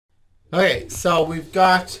Okay, so we've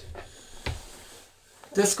got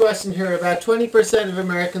this question here. About 20% of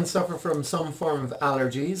Americans suffer from some form of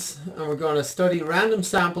allergies, and we're going to study random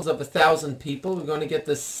samples of 1,000 people. We're going to get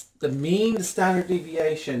the mean, the standard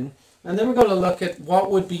deviation, and then we're going to look at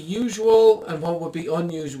what would be usual and what would be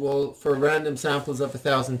unusual for random samples of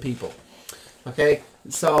 1,000 people. Okay,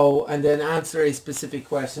 so, and then answer a specific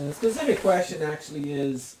question. The specific question actually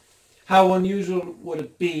is, how unusual would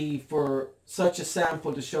it be for such a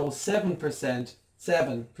sample to show 7%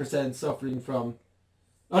 suffering from,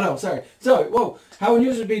 oh no, sorry, whoa. How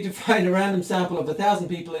unusual would it be to find a random sample of 1,000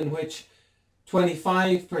 people in which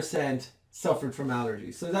 25% suffered from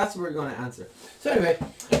allergies? So that's what we're going to answer. So anyway,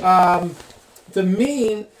 the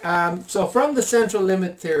mean, so from the central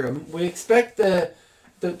limit theorem, we expect the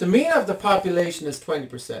mean of the population is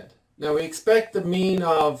 20%. Now we expect the mean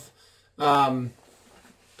of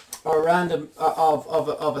or random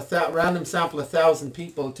random sample of 1,000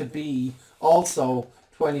 people to be also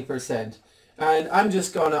 20%, and I'm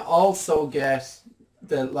just going to also get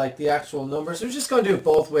the actual numbers. We're just going to do it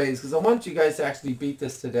both ways because I want you guys to actually beat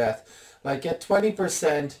this to death. Like, get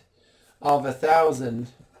 20% of 1,000,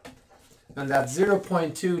 and that's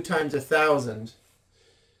 0.2 times 1,000,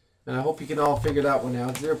 and I hope you can all figure that one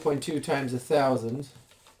out. 0.2 times 1,000.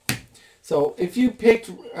 So if you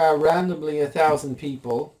picked randomly 1,000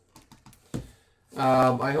 people,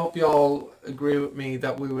 I hope you all agree with me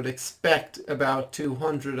that we would expect about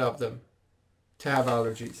 200 of them to have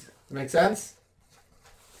allergies. Make sense?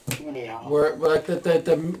 Yeah. We're like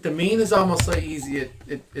the mean is almost so easy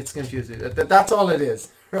it's confusing. That's all it is,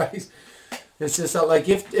 right? It's just that, like,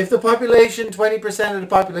 if the population, 20% of the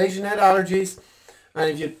population had allergies,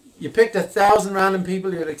 and if you picked 1,000 random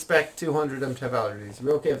people, you'd expect 200 of them to have allergies.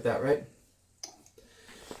 We're okay with that, right?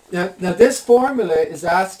 Now this formula is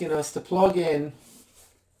asking us to plug in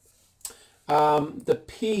the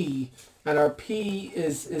P, and our P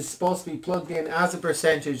is supposed to be plugged in as a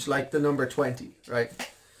percentage, like the number 20, right?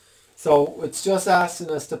 So it's just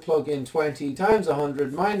asking us to plug in 20 times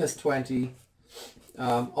 100 minus 20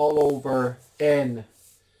 all over n,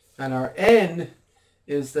 and our n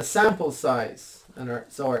is the sample size, and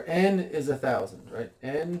our n is 1,000, right?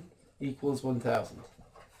 N equals 1,000.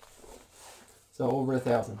 So over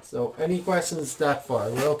 1,000. So any questions that far?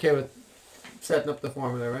 We're okay with setting up the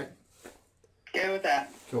formula, right? Go with that.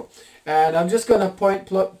 Cool. And I'm just going to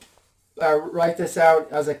write this out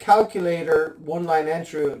as a calculator. One line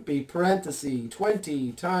entry would be parenthesis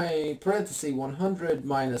 20 times parenthesis 100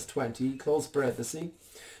 minus 20 close parenthesis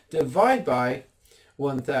divide by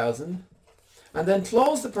 1,000, and then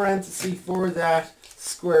close the parenthesis for that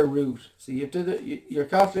square root. So you have to your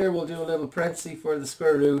calculator will do a little parenthesis for the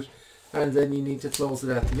square root, and then you need to close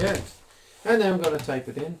it at the end. And then I'm going to type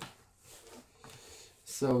it in.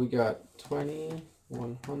 So we got 20,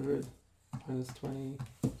 100 minus 20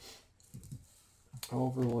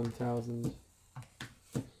 over 1,000.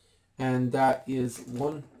 And that is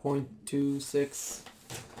 1.26.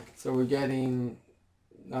 So we're getting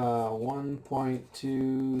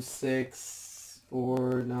 1.2649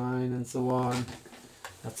 and so on.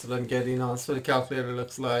 That's what I'm getting on. That's what the calculator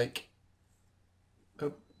looks like. Oh,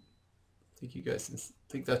 I think you guys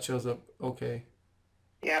think that shows up okay.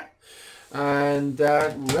 Yeah. And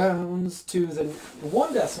that rounds to the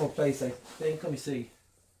one decimal place, I think. Let me see.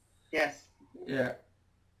 Yes. Yeah.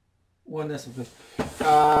 One decimal place.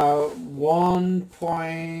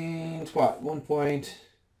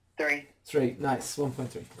 1.3. Nice.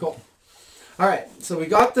 1.3. Cool. All right. So we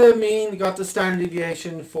got the mean, we got the standard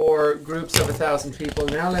deviation for groups of 1,000 people.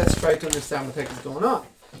 Now let's try to understand what the heck is going on.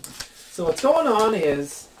 So what's going on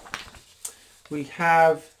is we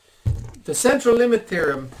have the central limit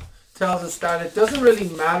theorem tells us that it doesn't really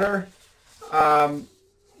matter,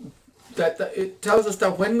 it tells us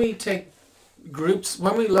that when we take groups,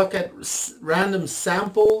 when we look at random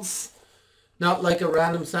samples, not like a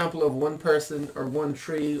random sample of one person or one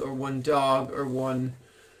tree or one dog or one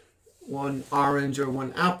orange or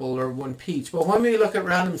one apple or one peach, but when we look at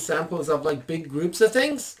random samples of like big groups of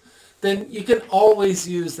things, then you can always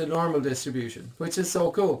use the normal distribution, which is so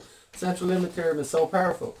cool. Central limit theorem is so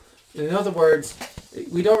powerful. In other words,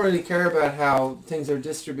 we don't really care about how things are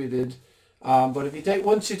distributed, but if you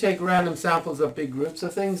once you take random samples of big groups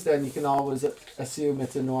of things, then you can always assume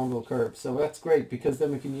it's a normal curve. So that's great, because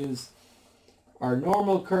then we can use our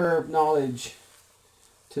normal curve knowledge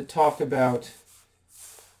to talk about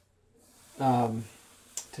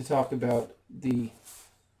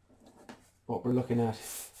what we're looking at.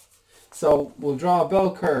 So we'll draw a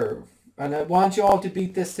bell curve. And I want you all to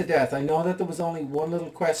beat this to death. I know that there was only one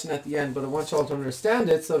little question at the end, but I want you all to understand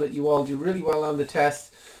it so that you all do really well on the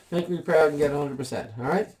test. Make me proud and get 100%. All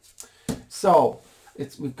right? So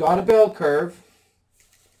we've got a bell curve,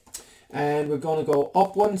 and we're going to go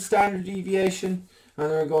up one standard deviation, and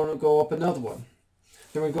then we're going to go up another one.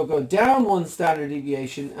 Then we're going to go down one standard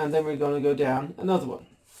deviation, and then we're going to go down another one.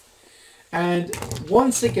 And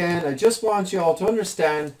once again, I just want you all to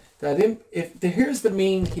understand that here's the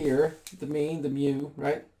mean here, the mu,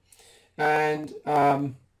 right? And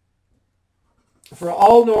for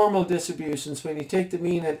all normal distributions, when you take the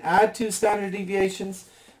mean and add 2 standard deviations,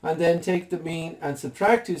 and then take the mean and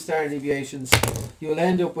subtract 2 standard deviations, you'll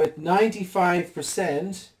end up with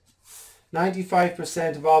 95%.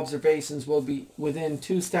 95% of observations will be within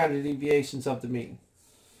 2 standard deviations of the mean.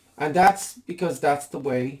 And that's because that's the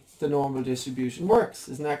way the normal distribution works.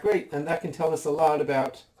 Isn't that great? And that can tell us a lot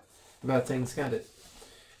about things, can't it?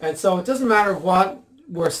 And so it doesn't matter what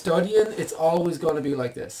we're studying, it's always going to be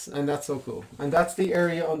like this. And that's so cool. And that's the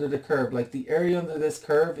area under the curve. Like the area under this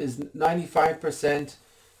curve is 95%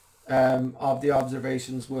 of the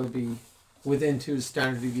observations will be within 2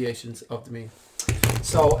 standard deviations of the mean.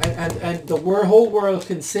 So, and the whole world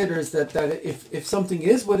considers that if something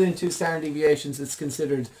is within 2 standard deviations, it's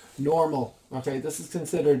considered normal. Okay, this is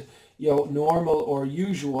considered, normal or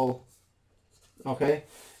usual. Okay,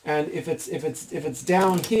 and if it's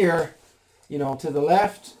down here, to the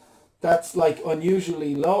left, that's like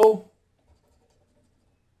unusually low.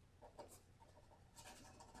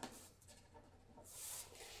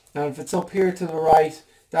 And if it's up here to the right,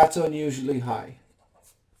 that's unusually high.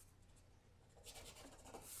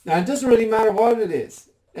 Now, it doesn't really matter what it is.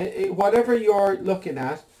 Whatever you're looking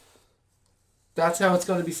at, that's how it's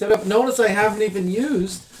going to be set up. Notice I haven't even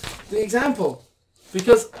used the example,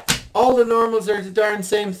 because all the normals are the darn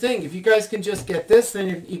same thing. If you guys can just get this,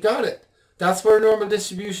 then you got it. That's where a normal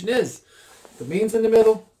distribution is. The mean's in the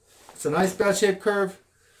middle. It's a nice bell-shaped curve.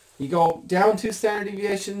 You go down 2 standard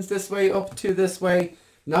deviations this way, up 2 this way.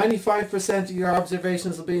 95% of your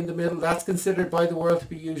observations will be in the middle. That's considered by the world to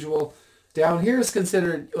be usual. Down here is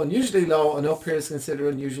considered unusually low, and up here is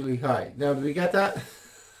considered unusually high. Now, do we get that?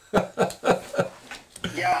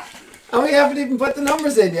 Yeah. And we haven't even put the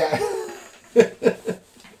numbers in yet.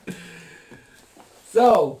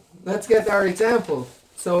 So, let's get our example.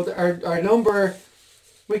 So, our number,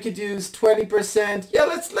 we could use 20%. Yeah,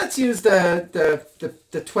 let's use the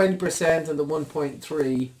 20% and the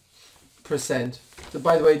 1.3%. So,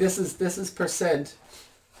 by the way, this is percent.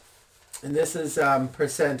 And this is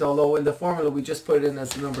percent, although in the formula we just put it in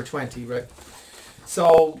as the number 20, right?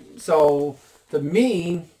 So the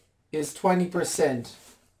mean is 20%,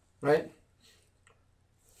 right?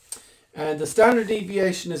 And the standard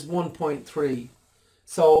deviation is 1.3.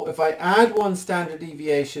 So if I add 1 standard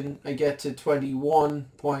deviation, I get to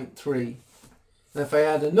 21.3. And if I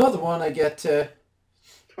add another one, I get to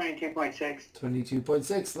 22.6.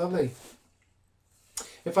 22.6, lovely.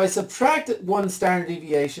 If I subtract 1 standard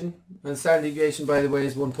deviation, and standard deviation, by the way,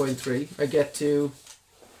 is 1.3, I get to...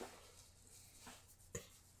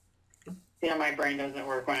 Yeah, my brain doesn't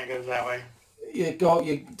work when it goes that way. You go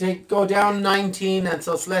down 19, and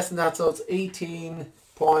so it's less than that, so it's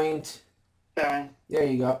 18.7. There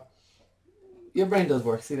you go. Your brain does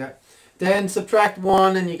work, see that? Then subtract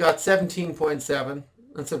 1, and you got 17.7,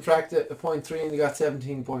 and subtract a 0.3, and you got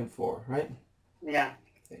 17.4, right? Yeah.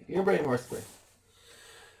 Your brain works great.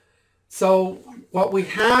 So what we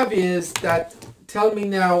have is that, tell me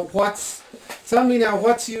now what's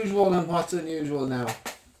usual and what's unusual now.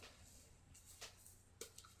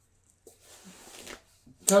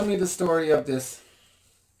 Tell me the story of this.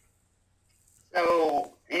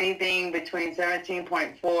 So anything between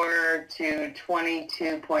 17.4 to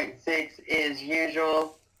 22.6 is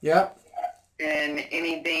usual. Yep. And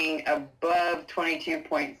anything above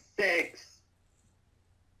 22.6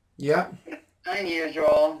 yep. is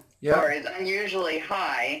unusual. Yep. Or is unusually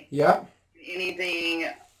high. Yep.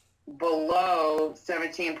 Anything below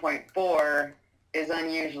 17.4 is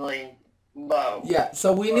unusually low. Yeah,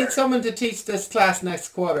 so we need someone to teach this class next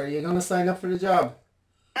quarter. You're going to sign up for the job.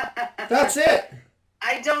 That's it.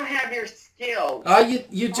 I don't have your skills. Oh,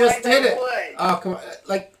 you just did it. Would. Oh, come on.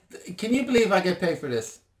 Like, can you believe I get paid for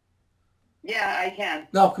this? Yeah, I can.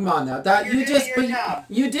 No, come on now. You're doing your job.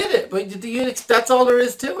 You did it, but that's all there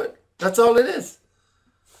is to it. That's all it is.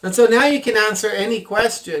 And so now you can answer any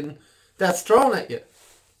question that's thrown at you,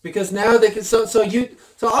 because now they can. So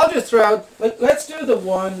I'll just throw out. Let's do the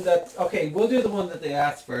one that. Okay, we'll do the one that they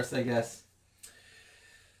asked first, I guess.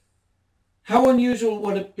 How unusual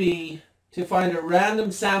would it be to find a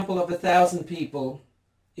random sample of 1,000 people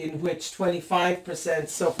in which 25%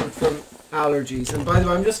 suffered from allergies? And by the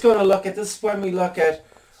way, I'm just going to look at this when we look at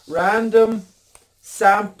random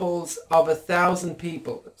samples of 1,000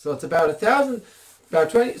 people. So it's about 1,000. About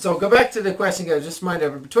 20, so go back to the question again, just mind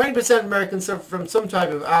everyone. 20% of Americans suffer from some type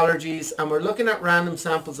of allergies, and we're looking at random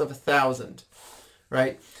samples of 1,000,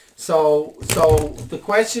 right? So the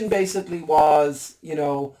question basically was, you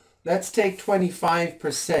know, let's take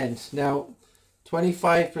 25%. Now,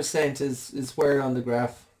 25% is where on the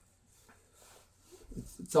graph?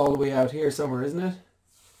 It's all the way out here somewhere, isn't it?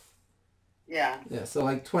 Yeah. Yeah, so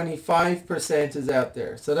like 25% is out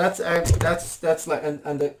there. So that's like,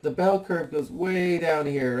 and the bell curve goes way down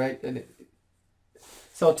here, right? And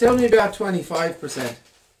so tell me about 25%.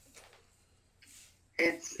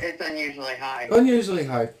 It's unusually high. Unusually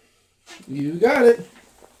high. You got it.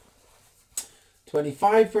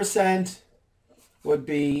 25% would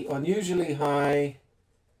be unusually high.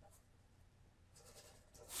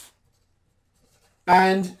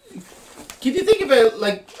 And can you think about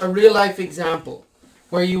like a real life example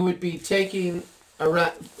where you would be taking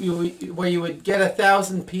where you would get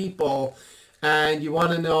 1,000 people and you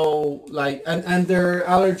want to know like and their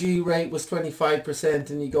allergy rate was 25%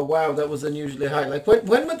 and you go, wow, that was unusually high. Like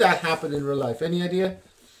when would that happen in real life? Any idea?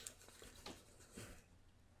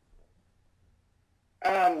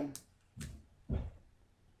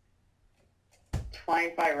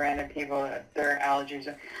 25 random people that their allergies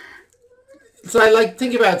are. So I like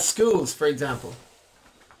think about schools, for example.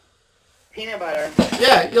 Peanut butter.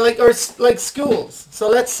 Yeah, you're like or like schools. So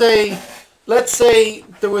let's say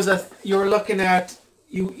there was you were looking at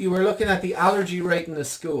the allergy rate in the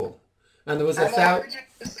school, and there was I'm allergic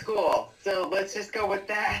to school, so let's just go with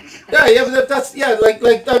that. Yeah, but that's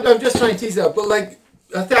like I'm just trying to tease out, but like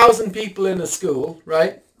 1,000 people in a school,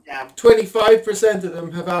 right? Yeah. 25% of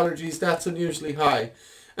them have allergies. That's unusually high,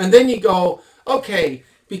 and then you go, okay,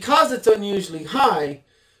 because it's unusually high,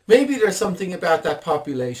 maybe there's something about that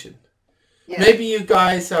population. Yeah. Maybe you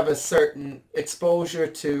guys have a certain exposure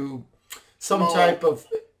to some type of,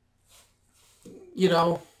 you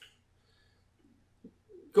know,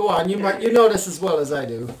 go on, you know this as well as I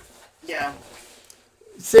do. Yeah.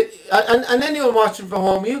 And anyone watching from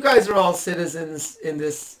home, you guys are all citizens in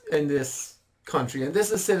this country, and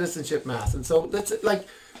this is citizenship math, and so this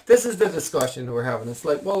is the discussion we're having. It's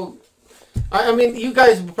like, well, I mean, you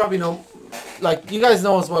guys probably know, like, you guys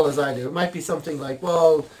know as well as I do. It might be something like,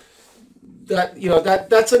 well, that, you know,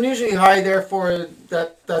 that's unusually high, therefore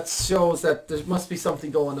that shows that there must be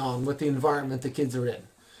something going on with the environment the kids are in,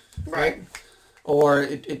 right? Or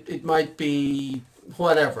it might be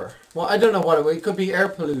whatever. Well, I don't know what it could be. Air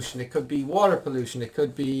pollution, it could be water pollution, it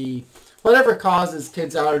could be whatever causes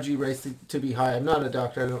kids' allergy rates to be high. I'm not a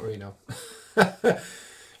doctor, I don't really know.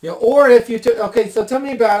 You know, or if you took, okay, so tell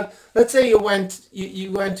me about, let's say you went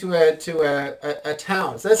to a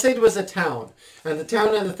town. So let's say there was a town, and the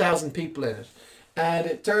town had 1,000 people in it, and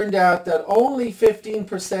it turned out that only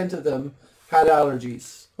 15% of them had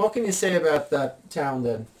allergies. What can you say about that town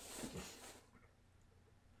then?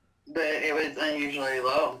 That it was unusually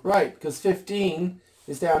low. Right, because 15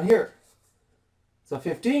 is down here. So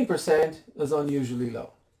 15% is unusually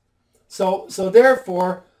low. So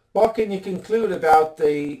therefore, what can you conclude about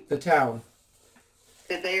the town?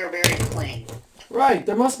 That they are very clean. Right.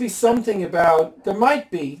 There must be something about, there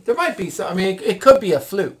might be some, I mean, it could be a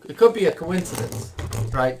fluke. It could be a coincidence,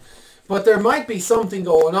 right? But there might be something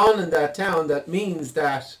going on in that town that means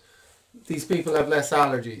that these people have less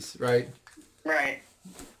allergies, right? Right.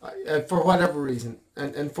 For whatever reason.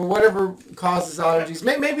 And for whatever causes allergies.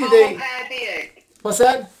 Maybe Homeopathic. What's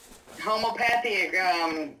that? Homeopathic.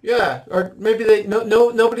 Yeah, or maybe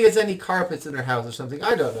nobody has any carpets in their house or something.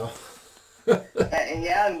 I don't know.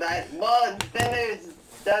 Yeah, well, then there's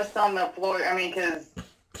dust on the floor. I mean, because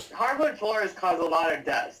hardwood floors cause a lot of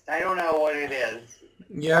dust. I don't know what it is.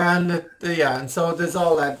 Yeah, and so there's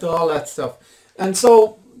all that stuff. And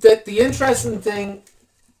so the interesting thing,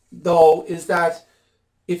 though, is that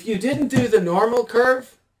if you didn't do the normal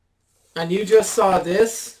curve, and you just saw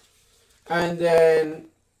this, and then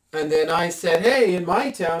I said, hey, in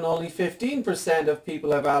my town, only 15% of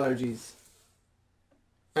people have allergies.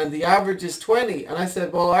 And the average is 20. And I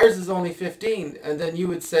said, well, ours is only 15. And then you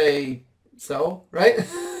would say, so, right?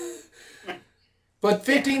 But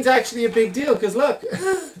 15 is actually a big deal, because look.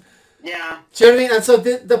 Yeah. Do you know what I mean? And so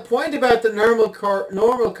the point about the normal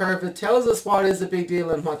curve, it tells us what is a big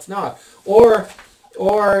deal and what's not. Or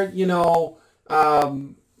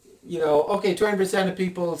okay, 20% of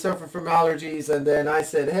people suffer from allergies, and then I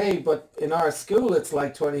said, hey, but in our school it's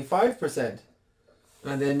like 25%.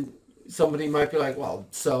 And then somebody might be like, well,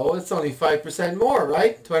 so it's only 5% more,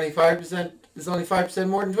 right? 25% is only 5%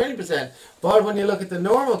 more than 20%. But when you look at the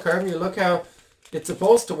normal curve and you look how it's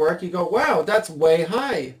supposed to work, you go, wow, that's way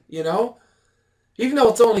high, you know? Even though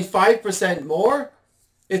it's only 5% more,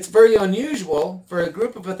 it's very unusual for a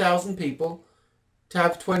group of 1,000 people to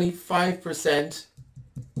have 25%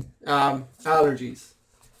 allergies.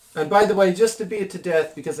 And by the way, just to beat it to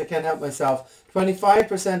death, because I can't help myself,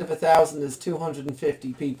 25% of 1,000 is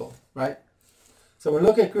 250 people, right? So we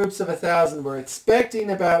look at groups of 1,000, we're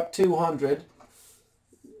expecting about 200,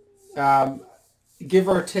 give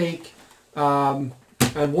or take, and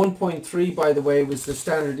 1.3, by the way, was the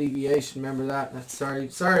standard deviation. Remember that? Sorry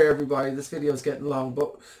everybody, this video is getting long,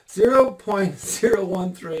 but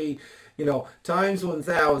 0.013, you know, times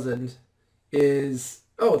 1,000 is,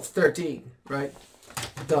 oh, it's 13, right?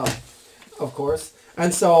 Duh, of course.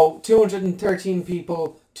 And so 213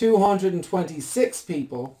 people, 226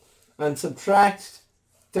 people, and subtract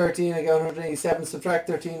 13, I get 187, subtract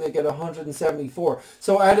 13, I get 174.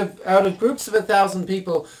 So out of groups of 1,000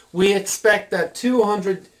 people, we expect that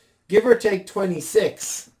 200, give or take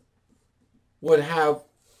 26, would have,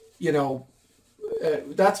 you know,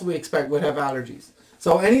 that's what we expect would have allergies.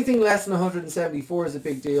 So anything less than 174 is a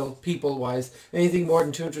big deal, people-wise. Anything more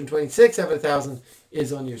than 226 out of 1,000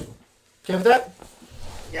 is unusual. Okay with that?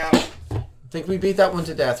 Yeah. I think we beat that one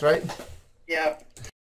to death, right? Yeah.